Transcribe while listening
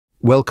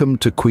Welcome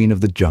to Queen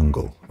of the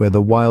Jungle, where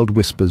the wild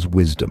whispers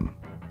wisdom.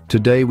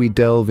 Today we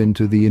delve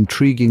into the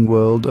intriguing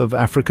world of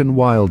African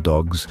wild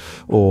dogs,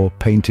 or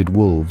painted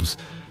wolves.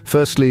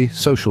 Firstly,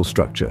 social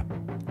structure.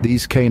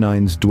 These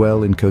canines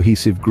dwell in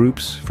cohesive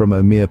groups, from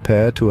a mere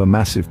pair to a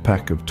massive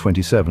pack of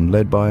 27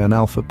 led by an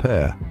alpha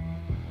pair.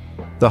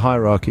 The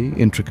hierarchy,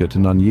 intricate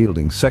and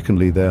unyielding.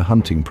 Secondly, their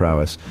hunting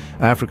prowess.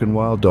 African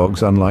wild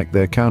dogs, unlike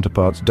their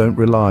counterparts, don't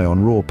rely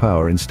on raw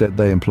power. Instead,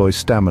 they employ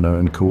stamina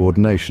and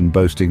coordination,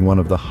 boasting one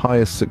of the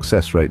highest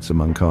success rates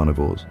among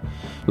carnivores.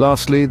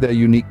 Lastly, their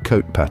unique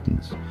coat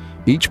patterns.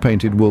 Each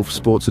painted wolf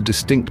sports a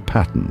distinct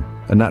pattern,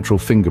 a natural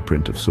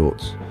fingerprint of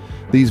sorts.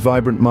 These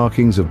vibrant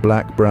markings of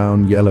black,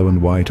 brown, yellow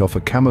and white offer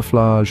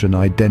camouflage and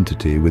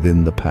identity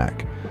within the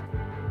pack.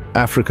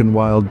 African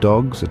wild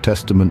dogs, a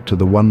testament to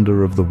the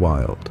wonder of the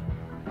wild.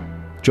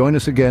 Join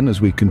us again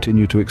as we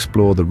continue to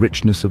explore the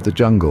richness of the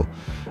jungle.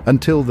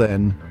 Until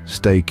then,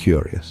 stay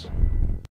curious.